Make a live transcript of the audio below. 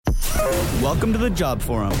Welcome to the Job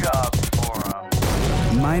Forum.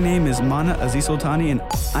 My name is Mana Aziz Sultani, and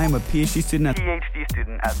I am a PhD student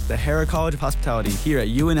at the Hera College of Hospitality here at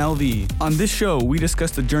UNLV. On this show, we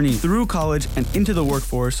discuss the journey through college and into the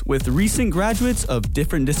workforce with recent graduates of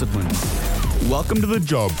different disciplines. Welcome to the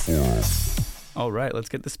Job Forum. All right, let's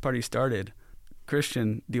get this party started.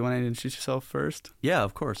 Christian, do you want to introduce yourself first? Yeah,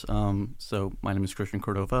 of course. So my name is Christian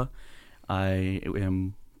Cordova. I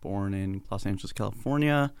am born in Los Angeles,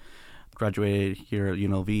 California. Graduated here at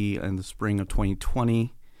UNLV in the spring of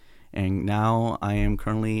 2020. And now I am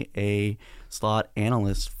currently a slot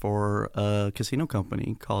analyst for a casino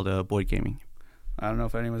company called Boyd Gaming. I don't know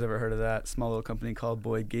if anyone's ever heard of that small little company called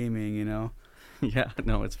Boyd Gaming, you know? Yeah,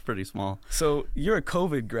 no, it's pretty small. So you're a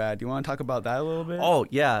COVID grad. Do you want to talk about that a little bit? Oh,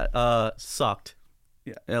 yeah, sucked.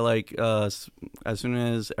 Yeah. As soon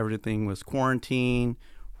as everything was quarantined,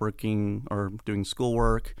 working or doing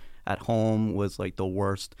schoolwork at home was like the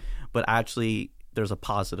worst. But actually, there's a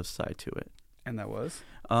positive side to it. And that was?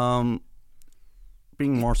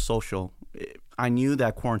 Being more social. I knew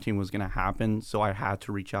that quarantine was going to happen, so I had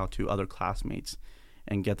to reach out to other classmates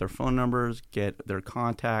and get their phone numbers, get their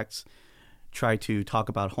contacts, try to talk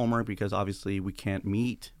about homework because obviously we can't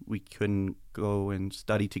meet. We couldn't go and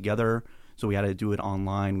study together, so we had to do it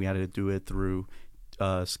online. We had to do it through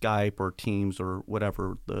Skype or Teams or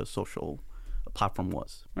whatever the social platform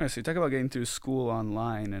was. All right, so you talk about getting through school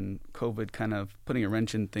online and COVID kind of putting a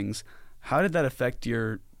wrench in things. How did that affect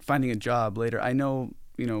your finding a job later? I know,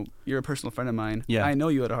 you're a personal friend of mine. Yeah. I know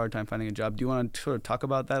you had a hard time finding a job. Do you want to sort of talk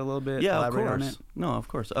about that a little bit? Yeah, Elaborate of course. on it? No, of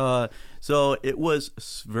course. So it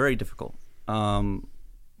was very difficult. As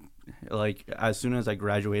soon as I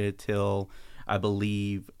graduated till I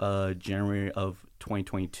believe January of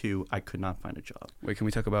 2022, I could not find a job. Wait, can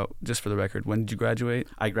we talk about, just for the record, when did you graduate?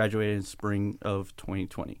 I graduated in spring of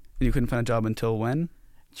 2020. And you couldn't find a job until when?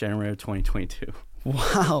 January of 2022.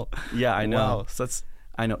 Wow. Yeah, I know. Wow. So that's...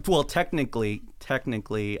 I know. Well, technically,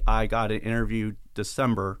 I got an interview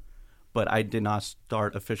December, but I did not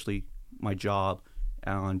start officially my job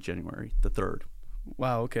on January the 3rd.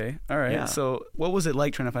 Wow, okay. All right. Yeah. So what was it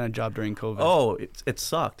like trying to find a job during COVID? Oh, it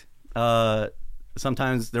sucked.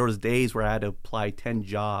 Sometimes there was days where I had to apply 10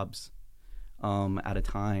 jobs at a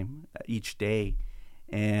time each day.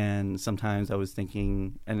 And sometimes I was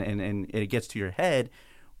thinking, and it gets to your head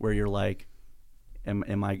where you're like,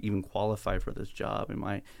 am I even qualified for this job? Am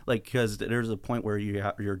I because there's a point where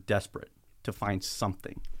you're desperate to find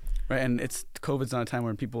something. Right, and COVID's not a time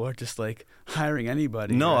where people are just like hiring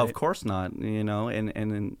anybody. No, right? Of course not.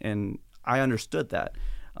 And I understood that.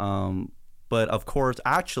 But of course,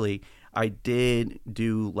 actually, I did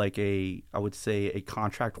do I would say a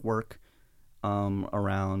contract work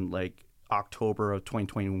around October of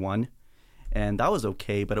 2021. And that was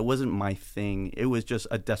okay, but it wasn't my thing. It was just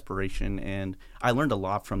a desperation, and I learned a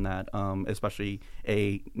lot from that, especially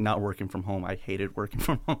not working from home. I hated working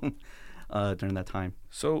from home during that time.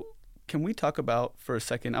 So can we talk about, for a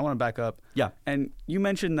second, I want to back up. Yeah. And you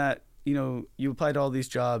mentioned that, you applied to all these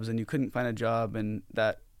jobs and you couldn't find a job and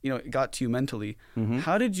that, it got to you mentally. Mm-hmm.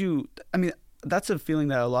 How did you, that's a feeling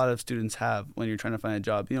that a lot of students have when you're trying to find a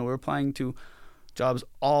job. We're applying to jobs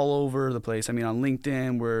all over the place. On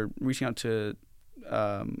LinkedIn, we're reaching out to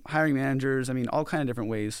hiring managers. All kind of different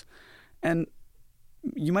ways. And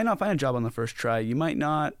you might not find a job on the first try. You might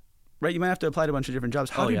not, right? You might have to apply to a bunch of different jobs.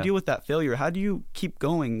 How do you deal with that failure? How do you keep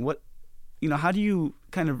going? How do you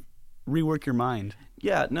kind of rework your mind?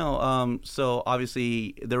 Yeah, no. So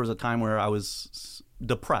obviously there was a time where I was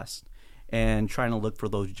depressed and trying to look for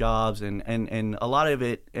those jobs, and a lot of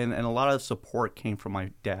it and a lot of support came from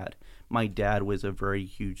my dad. My dad was a very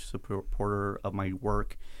huge supporter of my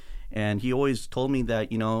work, and he always told me that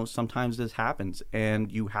sometimes this happens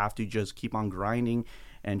and you have to just keep on grinding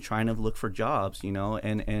and trying to look for jobs,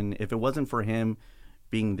 and if it wasn't for him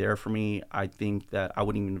being there for me, I think that I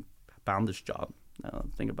wouldn't even have found this job.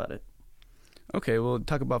 Think about it. Okay, well,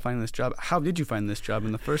 talk about finding this job. How did you find this job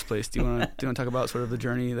in the first place? Do you want to talk about sort of the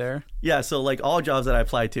journey there? Yeah, so all jobs that I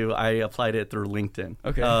applied to, I applied it through LinkedIn.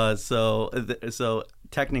 Okay. So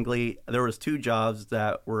technically, there was 2 jobs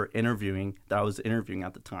that I was interviewing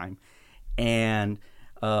at the time, and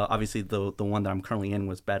obviously the one that I'm currently in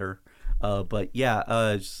was better. But yeah,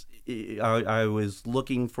 I was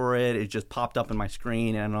looking for it. It just popped up on my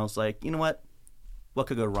screen, and I was like, you know what? What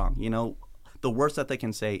could go wrong? The worst that they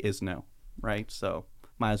can say is no. Right, so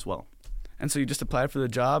might as well. And so you just applied for the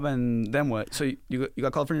job, and then what? So you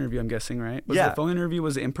got called for an interview, I'm guessing, right? Was it a phone interview?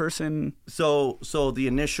 Was it in person? So the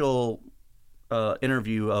initial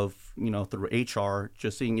interview of through HR,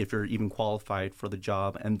 just seeing if you're even qualified for the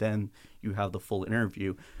job, and then you have the full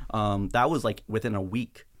interview. That was within a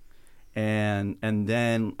week, And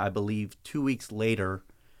then I believe 2 weeks later,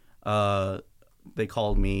 they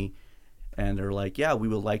called me and they're like, yeah, we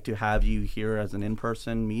would like to have you here as an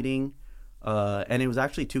in-person meeting. And it was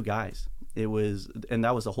actually 2 guys. And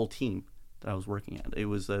that was the whole team that I was working at. It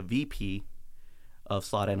was a VP of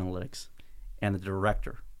slot analytics and the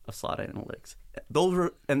director of slot analytics.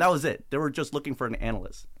 And that was it. They were just looking for an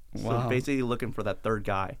analyst. Wow. So basically looking for that third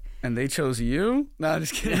guy. And they chose you? No, I'm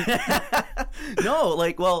just kidding. No,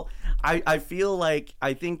 I feel like,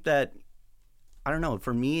 I think that, I don't know,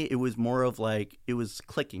 for me, it was more of like, it was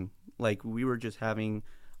clicking. Like, we were just having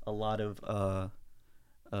a lot of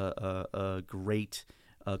great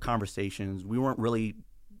conversations. We weren't really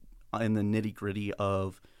in the nitty gritty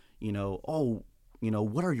of,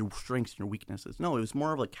 what are your strengths and your weaknesses? No, it was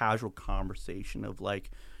more of a casual conversation of like,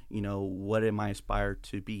 what am I aspired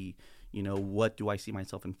to be? What do I see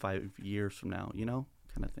myself in 5 years from now?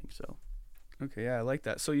 Kind of thing. So. Okay, yeah, I like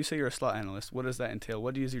that. So you say you're a slot analyst. What does that entail?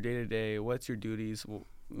 What is your day-to-day? What's your duties? What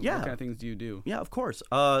kind of things do you do? Yeah, of course.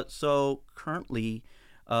 So currently,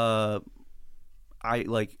 I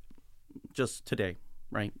just today,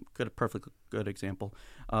 right? Perfectly good example.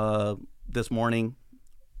 This morning,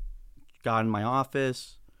 got in my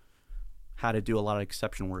office, had to do a lot of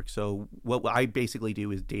exception work. So what I basically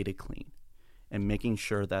do is data clean and making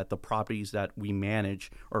sure that the properties that we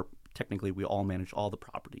manage, or technically we all manage all the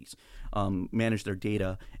properties, manage their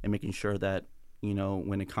data and making sure that,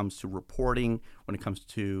 when it comes to reporting, when it comes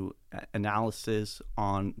to analysis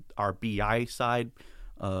on our BI side,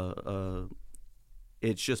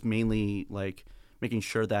 it's just mainly like making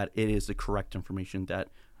sure that it is the correct information that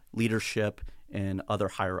leadership and other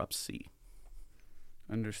higher-ups see.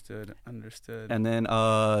 Understood. And then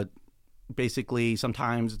basically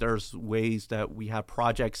sometimes there's ways that we have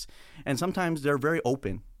projects, and sometimes they're very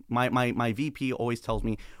open. My VP always tells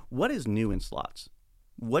me, what is new in slots?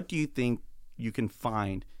 What do you think you can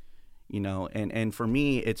find? And for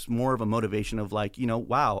me, it's more of a motivation of like,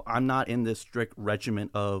 wow, I'm not in this strict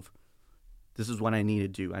regiment of this is what I need to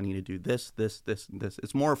do. I need to do this, this, this, and this.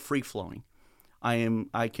 It's more free-flowing.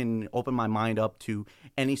 I can open my mind up to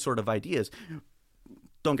any sort of ideas.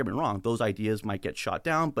 Don't get me wrong; those ideas might get shot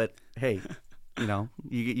down, but hey,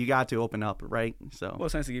 you got to open up, right? So, well,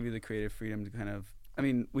 it's nice to give you the creative freedom to kind of. I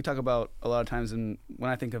mean, we talk about a lot of times, and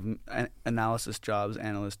when I think of analysis jobs,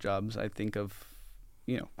 analyst jobs, I think of,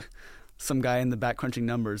 some guy in the back crunching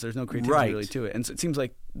numbers. There's no creativity really to it, and so it seems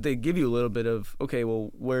like they give you a little bit of, okay,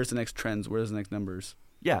 well, where's the next trends? Where's the next numbers?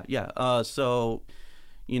 Yeah. So,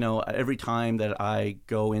 every time that I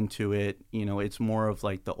go into it, it's more of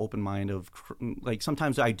like the open mind of like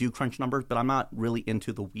sometimes I do crunch numbers, but I'm not really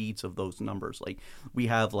into the weeds of those numbers. Like we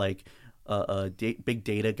have like big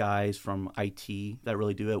data guys from IT that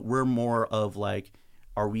really do it. We're more of like,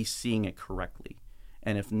 are we seeing it correctly?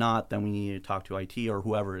 And if not, then we need to talk to IT or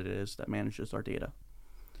whoever it is that manages our data.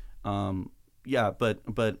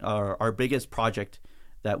 But our biggest project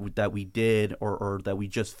that we did or that we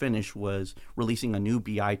just finished was releasing a new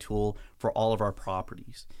BI tool for all of our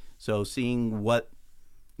properties. So seeing what,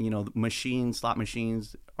 slot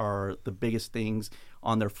machines are the biggest things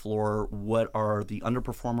on their floor, what are the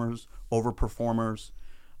underperformers, overperformers,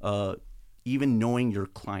 even knowing your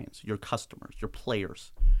clients, your customers, your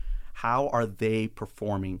players. How are they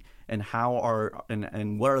performing, and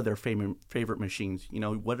and what are their favorite machines?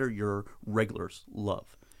 What are your regulars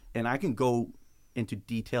love? And I can go into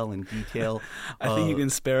detail. I think you can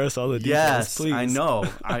spare us all the details, yes, please. I know.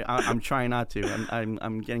 I'm trying not to.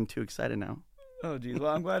 I'm getting too excited now. Oh, geez.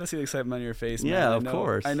 Well, I'm glad to see the excitement on your face, man. Yeah, of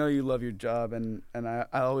course. I know you love your job, and I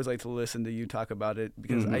always like to listen to you talk about it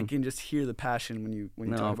because I can just hear the passion when you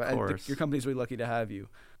talk about it. Of course. Your company's really lucky to have you.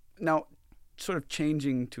 Now, sort of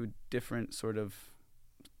changing to a different sort of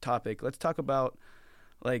topic, let's talk about,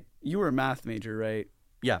 like, you were a math major, right?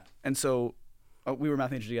 Yeah. And so we were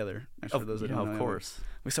math majors together. Actually, for those that don't know, of course.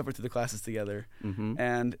 We suffered through the classes together. Mm-hmm.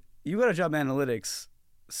 And you got a job in analytics.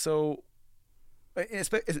 So,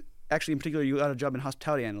 actually, in particular, you got a job in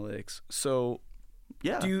hospitality analytics. So,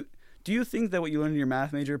 yeah. Do you think that what you learned in your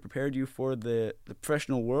math major prepared you for the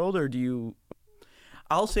professional world, or do you?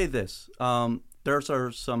 I'll say this.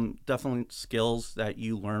 There's some definite skills that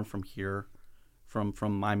you learn from here, from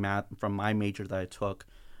my major that I took,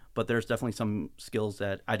 but there's definitely some skills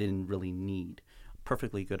that I didn't really need.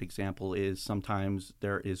 Perfectly good example is sometimes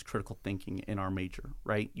there is critical thinking in our major,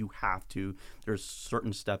 right? There's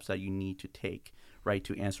certain steps that you need to take, right,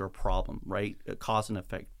 to answer a problem, right? A cause and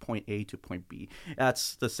effect, point A to point B.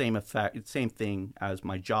 That's the same effect, same thing as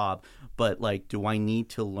my job. But like, do I need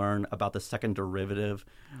to learn about the second derivative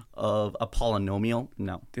of a polynomial?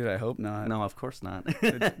 No. Dude, I hope not. No, of course not.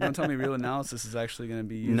 Don't tell me real analysis is actually going to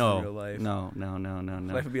be used in real life. No.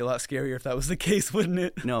 Life would be a lot scarier if that was the case, wouldn't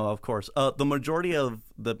it? No, of course. The majority of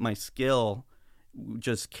my skill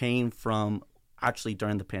just came from actually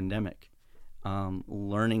during the pandemic.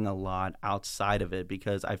 Learning a lot outside of it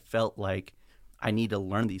because I felt like I need to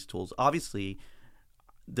learn these tools. Obviously,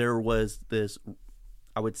 there was this,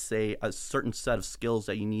 I would say, a certain set of skills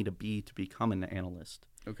that you need to become an analyst.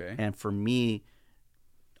 Okay. And for me,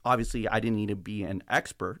 obviously, I didn't need to be an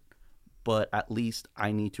expert, but at least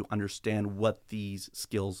I need to understand what these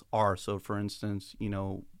skills are. So, for instance,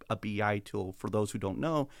 a BI tool, for those who don't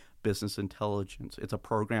know, business intelligence. It's a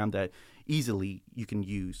program that easily you can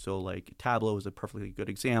use. So like Tableau is a perfectly good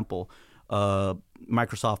example.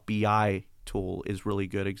 Microsoft BI tool is really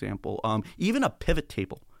good example. Even a pivot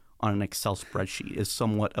table on an Excel spreadsheet is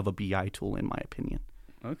somewhat of a BI tool in my opinion.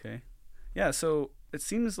 Okay. Yeah, so it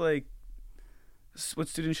seems like what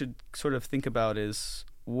students should sort of think about is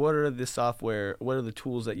what are the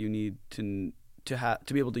tools that you need to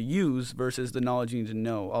be able to use versus the knowledge you need to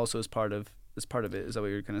know also as part of it. Is that what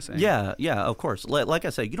you're kind of saying? Yeah, of course. Like I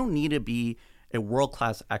said, you don't need to be a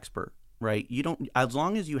world-class expert, right? You don't, as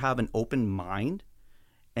long as you have an open mind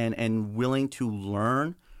and willing to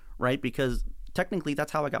learn, right? Because technically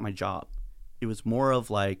that's how I got my job. It was more of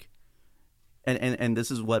like, and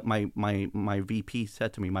this is what my VP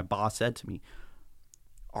said to me, my boss said to me,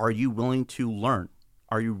 are you willing to learn?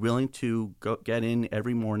 Are you willing to get in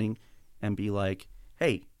every morning and be like,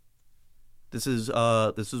 hey, this is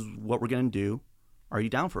what we're going to do. Are you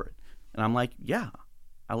down for it? And I'm like, yeah,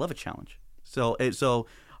 I love a challenge. So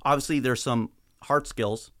obviously there's some hard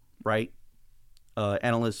skills, right?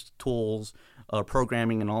 Analyst tools,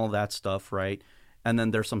 programming and all of that stuff, right? And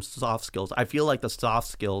then there's some soft skills. I feel like the soft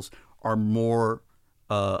skills are more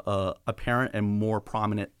apparent and more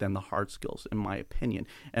prominent than the hard skills, in my opinion.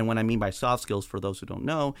 And what I mean by soft skills, for those who don't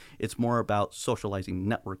know, it's more about socializing,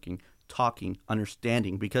 networking, talking,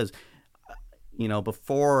 understanding. Because,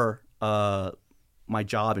 before my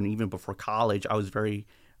job and even before college, I was very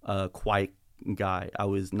quiet guy. I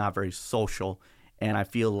was not very social. And I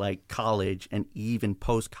feel like college and even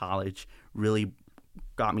post-college really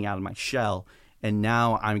got me out of my shell. And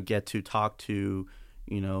now I get to talk to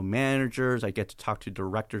managers. I get to talk to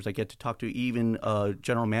directors. I get to talk to even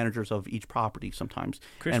general managers of each property sometimes.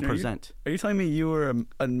 Christian, and present. Are you telling me you were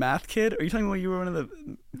a math kid? Are you telling me you were one of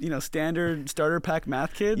the standard starter pack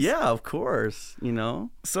math kids? Yeah, of course.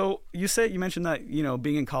 So you mentioned that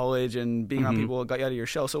being in college and being around people got you out of your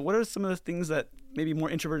shell. So what are some of the things that maybe more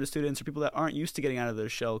introverted students or people that aren't used to getting out of their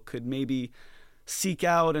shell could maybe seek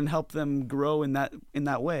out and help them grow in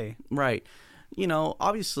that way? Right.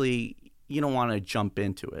 Obviously, you don't want to jump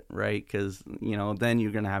into it, right? Because then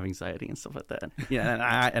you're gonna have anxiety and stuff like that.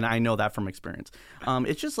 Yeah, and I know that from experience.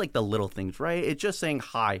 It's just like the little things, right? It's just saying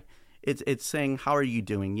hi. It's saying how are you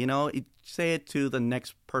doing? Say it to the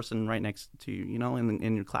next person right next to you.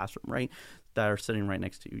 In your classroom, right? That are sitting right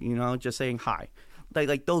next to you. Just saying hi,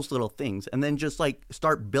 like those little things, and then just like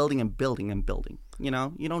start building and building and building. You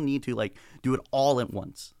don't need to like do it all at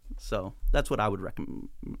once. So that's what I would recommend.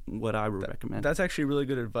 That's actually really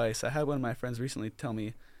good advice. I had one of my friends recently tell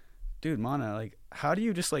me, dude, Mana, like, how do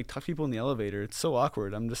you just like talk to people in the elevator? It's so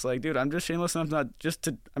awkward. I'm just like, dude, I'm shameless enough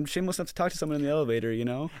to talk to someone in the elevator,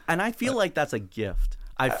 And I feel like that's a gift.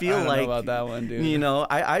 I don't know about that one, dude.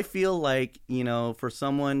 I feel like, for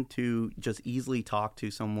someone to just easily talk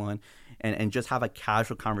to someone and just have a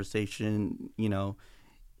casual conversation,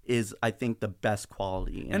 is, I think, the best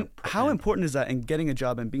quality. And how important is that in getting a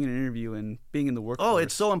job and being in an interview and being in the workforce? Oh,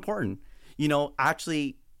 it's so important.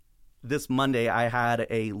 Actually, this Monday I had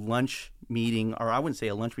a lunch meeting, or I wouldn't say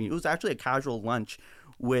a lunch meeting. It was actually a casual lunch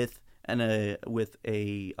with a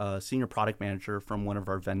senior product manager from one of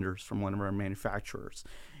our vendors, from one of our manufacturers.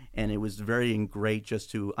 And it was very great just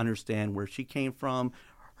to understand where she came from,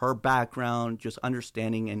 her background, just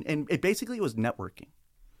understanding. And it basically was networking.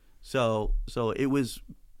 So it was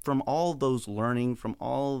from all those learning, from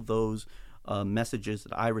all those messages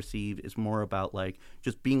that I received, is more about like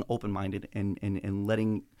just being open-minded and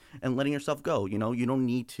letting yourself go. You don't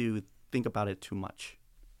need to think about it too much.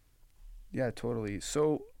 Yeah, totally.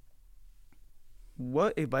 So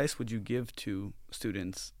what advice would you give to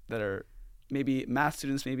students that are maybe math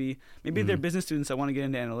students, maybe they're business students that want to get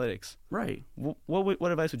into analytics? Right.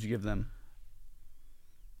 What advice would you give them?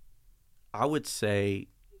 I would say,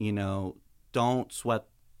 don't sweat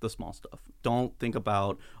the small stuff. Don't think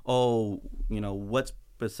about, oh, what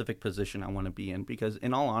specific position I want to be in, because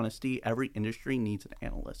in all honesty, every industry needs an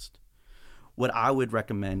analyst. What I would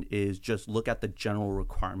recommend is just look at the general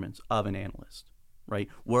requirements of an analyst, right?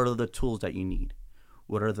 What are the tools that you need?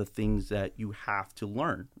 What are the things that you have to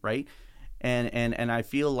learn, right? And I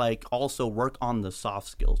feel like also work on the soft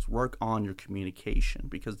skills, work on your communication,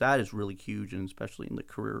 because that is really huge, and especially in the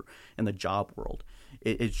career and the job world.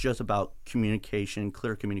 It's just about communication,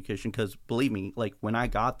 clear communication, because believe me, like when I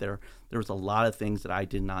got there was a lot of things that I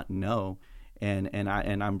did not know, and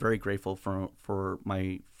I'm very grateful for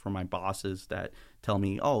my bosses that tell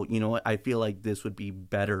me, oh, you know what, I feel like this would be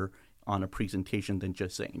better on a presentation than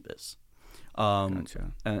just saying this.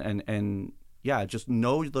 Gotcha. And yeah, just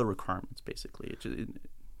know the requirements, basically.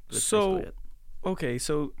 That's So, basically it. okay,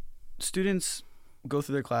 so students go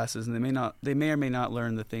through their classes, and they may or may not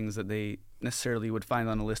learn the things that they necessarily would find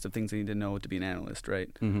on a list of things they need to know to be an analyst,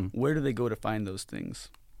 right? Mm-hmm. Where do they go to find those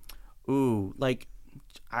things? Ooh, like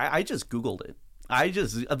I just Googled it.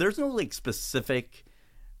 There's no like specific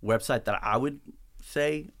website that I would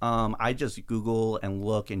say. I just Google and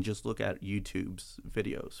look at YouTube's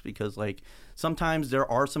videos, because like sometimes there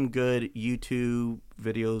are some good YouTube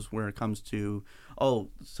videos where it comes to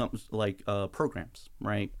some like programs,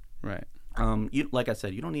 right? Right. Like I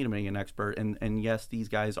said, you don't need to be an expert, and yes, these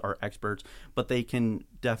guys are experts, but they can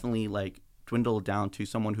definitely like dwindle down to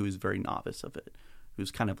someone who's very novice of it,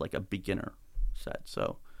 who's kind of like a beginner set.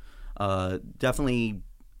 So definitely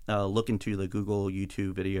look into the Google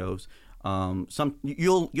YouTube videos.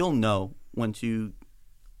 You'll know once you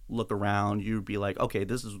look around. You'd be like, okay,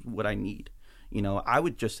 this is what I need. I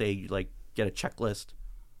would just say like get a checklist,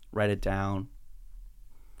 write it down.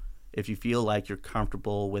 If you feel like you're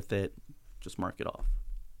comfortable with it, just mark it off.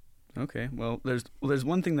 Okay. Well, there's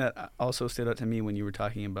one thing that also stood out to me when you were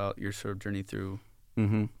talking about your sort of journey through,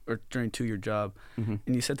 or journey to your job, and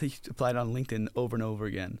you said that you applied on LinkedIn over and over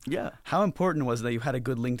again. Yeah. How important was it that you had a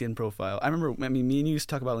good LinkedIn profile? I remember, me and you used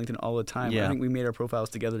to talk about LinkedIn all the time. Yeah. I think we made our profiles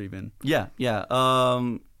together even. Yeah.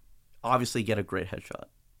 Obviously, get a great headshot.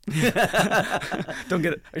 Don't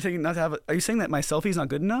get it. Are you saying that my selfie's not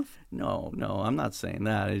good enough? No, I'm not saying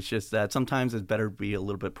that. It's just that sometimes it's better to be a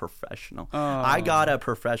little bit professional. Oh. I got a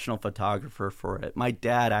professional photographer for it. My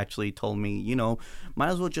dad actually told me, might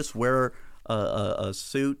as well just wear a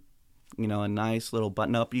suit, a nice little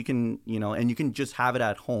button up. You can, and you can just have it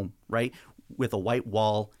at home, right? With a white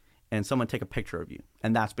wall, and someone take a picture of you.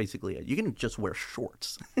 And that's basically it. You can just wear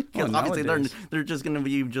shorts. Because obviously they're just going to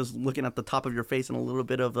be just looking at the top of your face and a little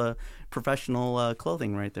bit of professional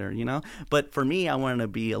clothing right there, But for me, I wanted to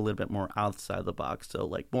be a little bit more outside the box. So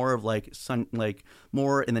like more of like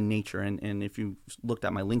more in the nature. And if you looked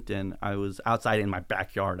at my LinkedIn, I was outside in my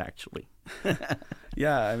backyard actually.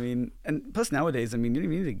 Yeah, I mean, and plus nowadays, I mean, you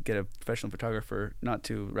don't even need to get a professional photographer, not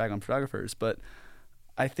to rag on photographers, but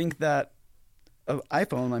I think that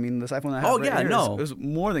iPhone, I mean, this iPhone I have here, it was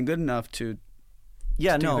more than good enough to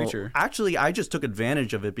take a picture. Actually, I just took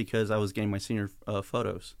advantage of it because I was getting my senior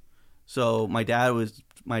photos. So my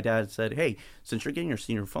dad said, hey, since you're getting your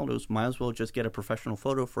senior photos, might as well just get a professional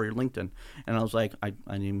photo for your LinkedIn. And I was like, I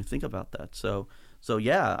didn't even think about that. So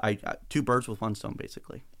yeah, I two birds with one stone,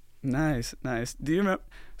 basically. Nice. Do you remember?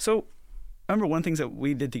 So I remember one thing that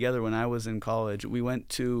we did together when I was in college. We went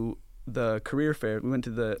to the career fair. We went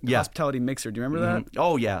to the hospitality mixer. Do you remember that?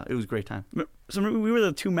 Oh yeah, it was a great time. So we were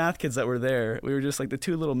the two math kids that were there. We were just like the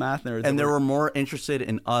two little math nerds. And they were more interested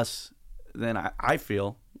in us than I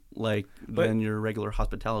feel like than your regular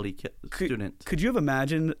hospitality student. Could you have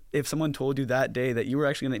imagined if someone told you that day that you were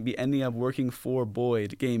actually going to be ending up working for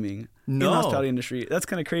Boyd Gaming in the hospitality industry? That's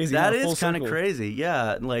kind of crazy. That is kind of crazy.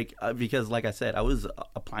 Yeah, like because like I said, I was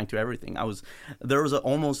applying to everything. There was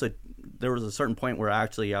a certain point where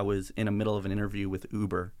actually I was in the middle of an interview with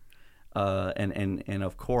Uber, and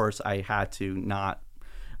of course I had to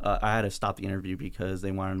stop the interview because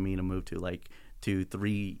they wanted me to move to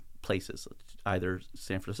 3 places, either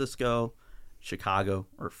San Francisco, Chicago,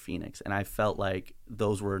 or Phoenix. And I felt like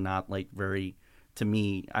those were not like very, to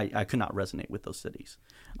me, I could not resonate with those cities,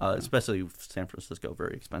 especially San Francisco,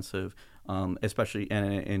 very expensive, especially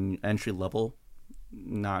in entry level,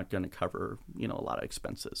 not going to cover, a lot of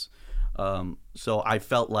expenses. So I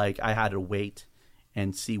felt like I had to wait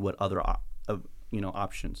and see what other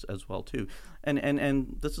options as well too.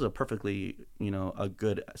 And this is a perfectly, a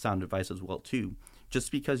good sound advice as well too. Just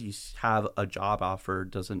because you have a job offer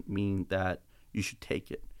doesn't mean that you should take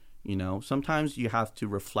it. Sometimes you have to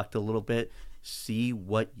reflect a little bit, see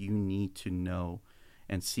what you need to know,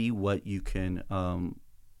 and see what you can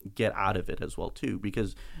get out of it as well too.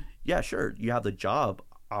 Because, yeah, sure, you have the job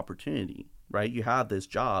opportunity, right? You have this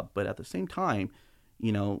job, but at the same time,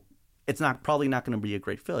 you know, it's probably not going to be a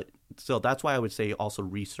great fit. So that's why I would say also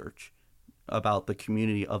research about the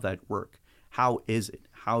community of that work. How is it?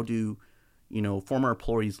 How do, you know, former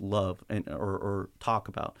employees love or talk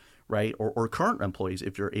about, right? Or current employees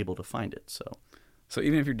if you're able to find it. So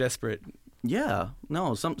even if you're desperate. Yeah.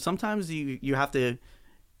 No, sometimes you have to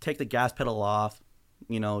take the gas pedal off,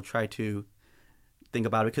 you know, try to think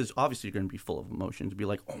about it, because obviously you're going to be full of emotions. Be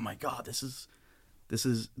like, oh my God, this is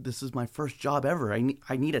my first job ever.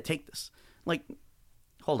 I need to take this. Like,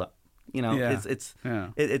 hold up, you know, it's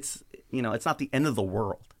you know, it's not the end of the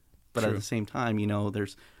world, but at the same time, you know,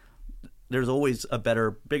 there's always a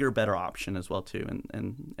bigger, better option as well too,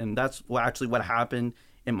 and that's what happened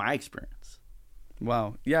in my experience.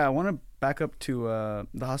 Wow. Yeah, I want to back up to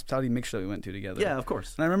the hospitality mixture that we went to together. Yeah, of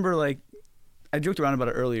course. And I remember, like, I joked around about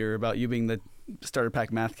it earlier about you being the starter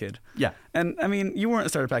pack math kid. Yeah. And I mean, you weren't a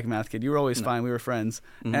starter pack math kid. You were always fine. We were friends.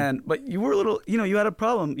 Mm-hmm. But you were a little, you know, you had a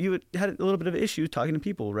problem. You had a little bit of an issue talking to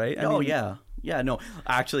people, right? I mean, yeah. Yeah, no.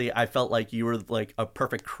 Actually, I felt like you were like a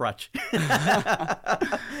perfect crutch.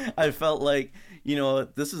 I felt like, you know,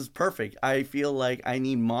 this is perfect. I feel like I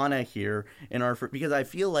need Mana here because I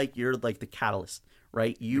feel like you're like the catalyst,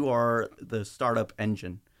 right? You are the startup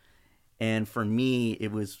engine. And for me,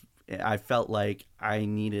 I felt like I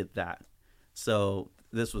needed that. So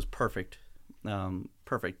this was perfect.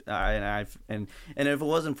 Perfect. And if it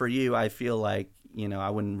wasn't for you, I feel like, you know,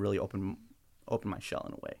 I wouldn't really open my shell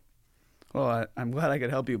in a way. Well, I'm glad I could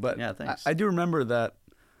help you, but yeah, thanks. I do remember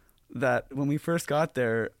that when we first got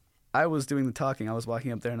there, I was doing the talking. I was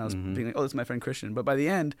walking up there and I was being like, "Oh, this is my friend Christian." But by the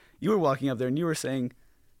end, you were walking up there and you were saying,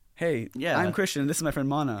 "Hey, I'm Christian. This is my friend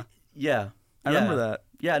Mana." Yeah, I remember that.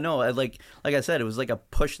 Yeah, no, like I said, it was like a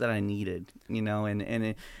push that I needed, you know,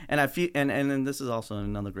 and I feel and this is also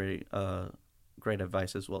another great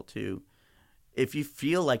advice as well too. If you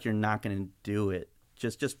feel like you're not going to do it,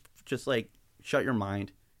 just like shut your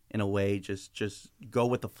mind. In a way, just go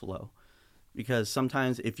with the flow, because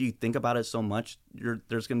sometimes if you think about it so much,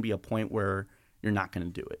 there's going to be a point where you're not going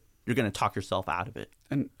to do it. You're going to talk yourself out of it.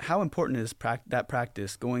 And how important is that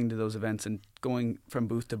practice, going to those events and going from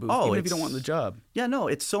booth to booth, even if you don't want the job? Yeah, no,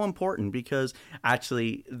 it's so important, because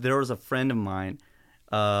actually there was a friend of mine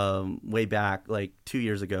way back, like 2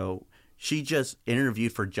 years ago. She just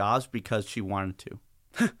interviewed for jobs because she wanted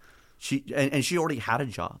to. She already had a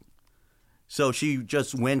job. So she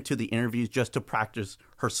just went to the interviews just to practice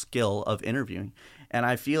her skill of interviewing. And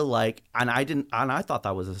I feel like, and I thought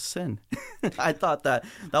that was a sin. I thought that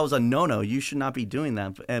was a no-no. You should not be doing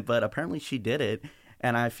that. But apparently she did it.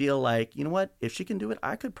 And I feel like, you know what? If she can do it,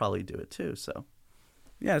 I could probably do it too. So,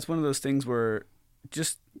 yeah, it's one of those things where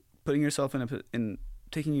just putting yourself in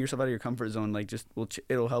taking yourself out of your comfort zone, like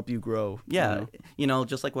it'll help you grow. Yeah. You know,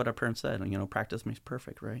 just like what our parents said, you know, practice makes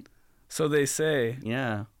perfect, right? So they say.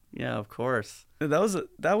 Yeah. Yeah, of course. That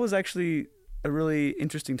was actually a really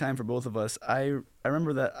interesting time for both of us. I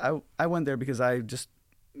remember that I went there because I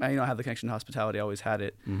have the connection to hospitality. I always had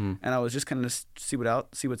it, and I was just kind of see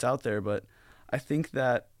what's out there. But I think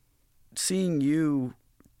that seeing you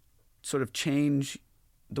sort of change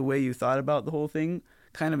the way you thought about the whole thing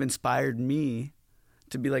kind of inspired me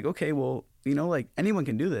to be like, okay, well, you know, like anyone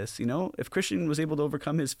can do this. You know, if Christian was able to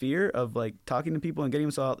overcome his fear of like talking to people and putting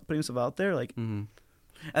himself out there, like. Mm-hmm.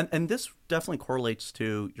 And this definitely correlates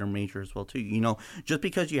to your major as well too. You know, just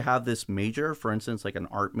because you have this major, for instance, like an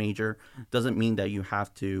art major, doesn't mean that you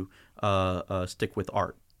have to stick with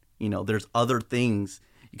art. You know, there's other things,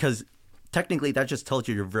 because technically that just tells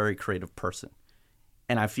you're a very creative person.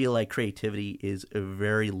 And I feel like creativity is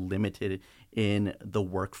very limited in the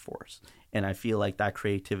workforce. And I feel like that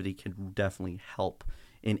creativity can definitely help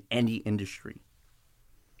in any industry.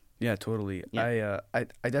 Yeah, totally. Yeah. I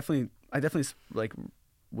definitely like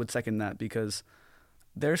would second that, because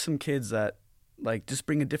there's some kids that like just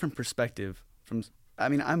bring a different perspective from. I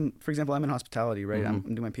mean, for example, I'm in hospitality, right? I'm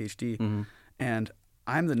doing my PhD, and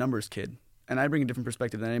I'm the numbers kid, and I bring a different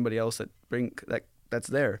perspective than anybody else that's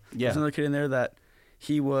there. Yeah. There's another kid in there that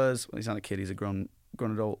he's not a kid, he's a grown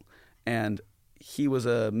adult, and he was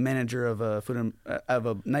a manager of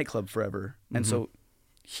a nightclub forever, and so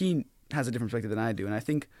he has a different perspective than I do, and I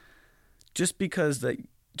think just because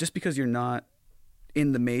you're not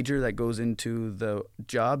in the major that goes into the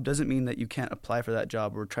job doesn't mean that you can't apply for that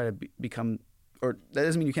job or try to become, or that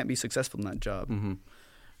doesn't mean you can't be successful in that job. Mm-hmm.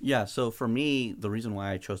 Yeah. So for me, the reason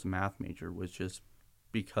why I chose the math major was just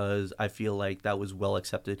because I feel like that was well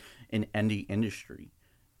accepted in any industry.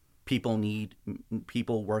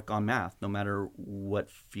 People work on math, no matter what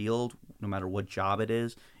field, no matter what job it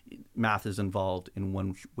is. Math is involved in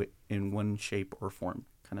one shape or form,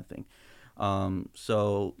 kind of thing.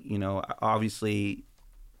 So, obviously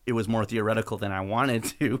it was more theoretical than I wanted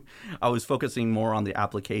to. I was focusing more on the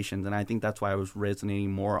applications, and I think that's why I was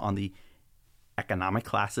resonating more on the economic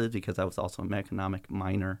classes, because I was also an economic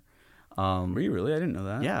minor. Were you really? I didn't know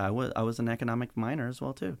that. Yeah, I was an economic minor as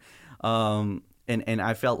well too. And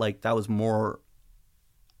I felt like that was more,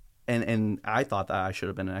 and I thought that I should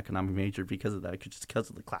have been an economic major because of that, just because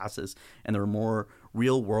of the classes, and there were more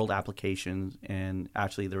real world applications. And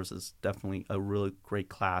actually, there was definitely a really great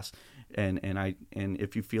class. And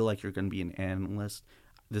if you feel like you're going to be an analyst,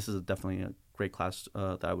 this is definitely a great class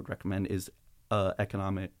that I would recommend. Is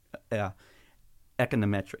econometrics.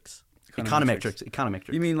 Econometrics.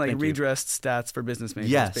 You mean like redressed stats for business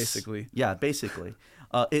majors? Yes. Basically. Yeah, basically.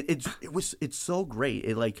 It's so great.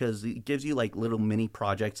 Because it gives you like little mini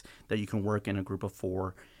projects that you can work in a group of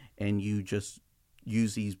 4, and you just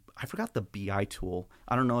use these. I forgot the BI tool.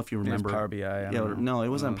 I don't know if you remember. It was Power BI. No, it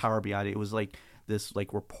wasn't Power BI. It was like this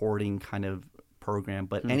like reporting kind of program.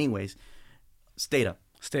 But anyways, Stata.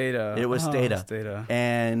 It was Stata.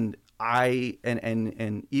 And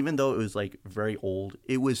and even though it was like very old,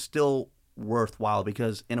 it was still worthwhile,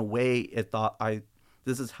 because in a way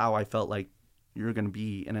this is how I felt like you're going to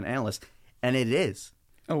be an analyst, and it is.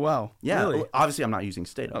 Oh wow! Yeah, really? Obviously I'm not using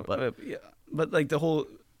Stata, but like the whole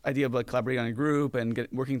idea of like collaborating on a group and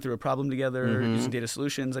working through a problem together, using data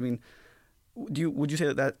solutions. I mean, would you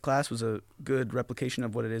say that class was a good replication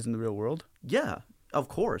of what it is in the real world? Yeah, of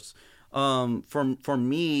course. For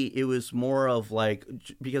me, it was more of like,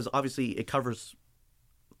 because obviously it covers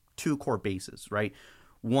 2 core bases, right?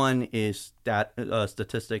 One is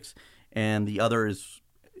statistics, and the other is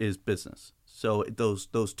business. So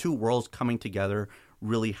those 2 worlds coming together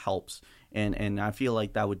really helps, and I feel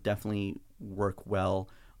like that would definitely work well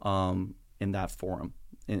in that forum,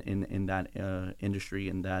 in that industry,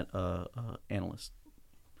 in that analyst.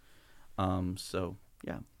 So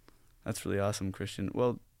yeah, that's really awesome, Christian.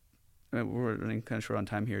 Well, we're running kind of short on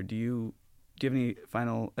time here. Do you have any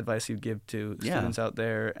final advice you'd give to students out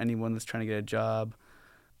there, anyone that's trying to get a job?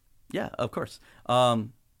 Yeah, of course.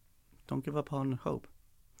 Don't give up on hope.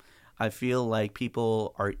 I feel like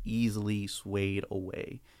people are easily swayed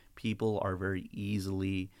away. People are very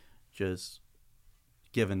easily just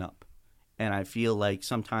given up. And I feel like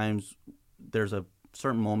sometimes there's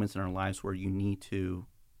certain moments in our lives where you need to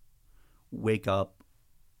wake up,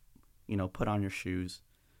 put on your shoes,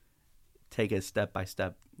 take it step by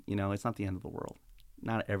step. It's not the end of the world.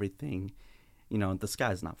 Not everything, the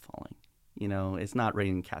sky's not falling. It's not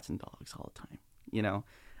raining cats and dogs all the time.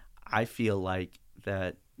 I feel like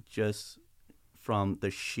that just from the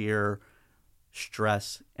sheer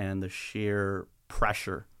stress and the sheer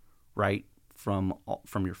pressure, right, from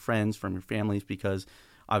your friends, from your families, because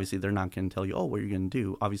obviously they're not going to tell you, oh, what you're going to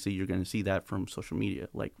do. Obviously, you're going to see that from social media,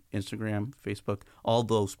 like Instagram, Facebook, all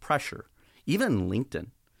those pressure, even LinkedIn.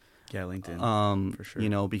 Yeah, LinkedIn, for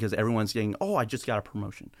sure. Because everyone's saying, oh, I just got a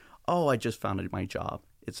promotion. Oh, I just found my job.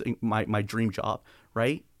 It's my dream job,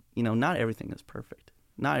 right? Not everything is perfect.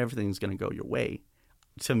 Not everything is going to go your way.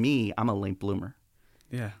 To me, I'm a late bloomer.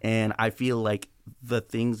 Yeah. And I feel like the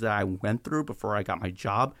things that I went through before I got my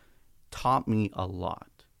job taught me a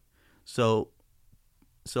lot. So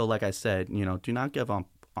like I said, do not give up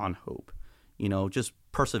on hope. Just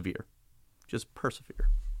persevere. Just persevere.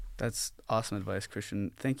 That's awesome advice,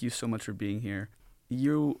 Christian. Thank you so much for being here.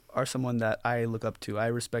 You are someone that I look up to. I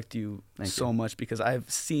respect you so much because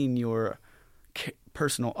I've seen your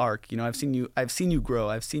personal arc. I've seen you grow.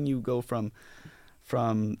 I've seen you go from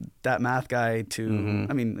that math guy to,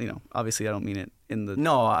 I mean, obviously I don't mean it in the...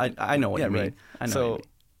 No, I know what you mean. Right. I know so what you mean.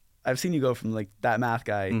 I've seen you go from like that math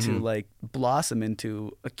guy to like blossom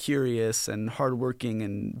into a curious and hardworking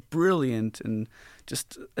and brilliant and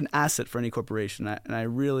just an asset for any corporation. And I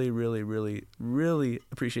really, really, really, really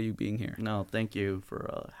appreciate you being here. No, thank you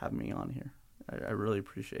for having me on here. I really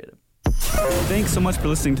appreciate it. Thanks so much for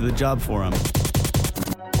listening to the Job Forum.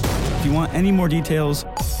 If you want any more details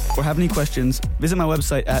or have any questions, visit my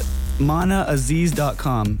website at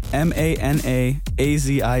manaaziz.com,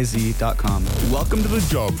 MANAAZIZ.com. Welcome to the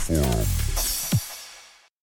Job Forum.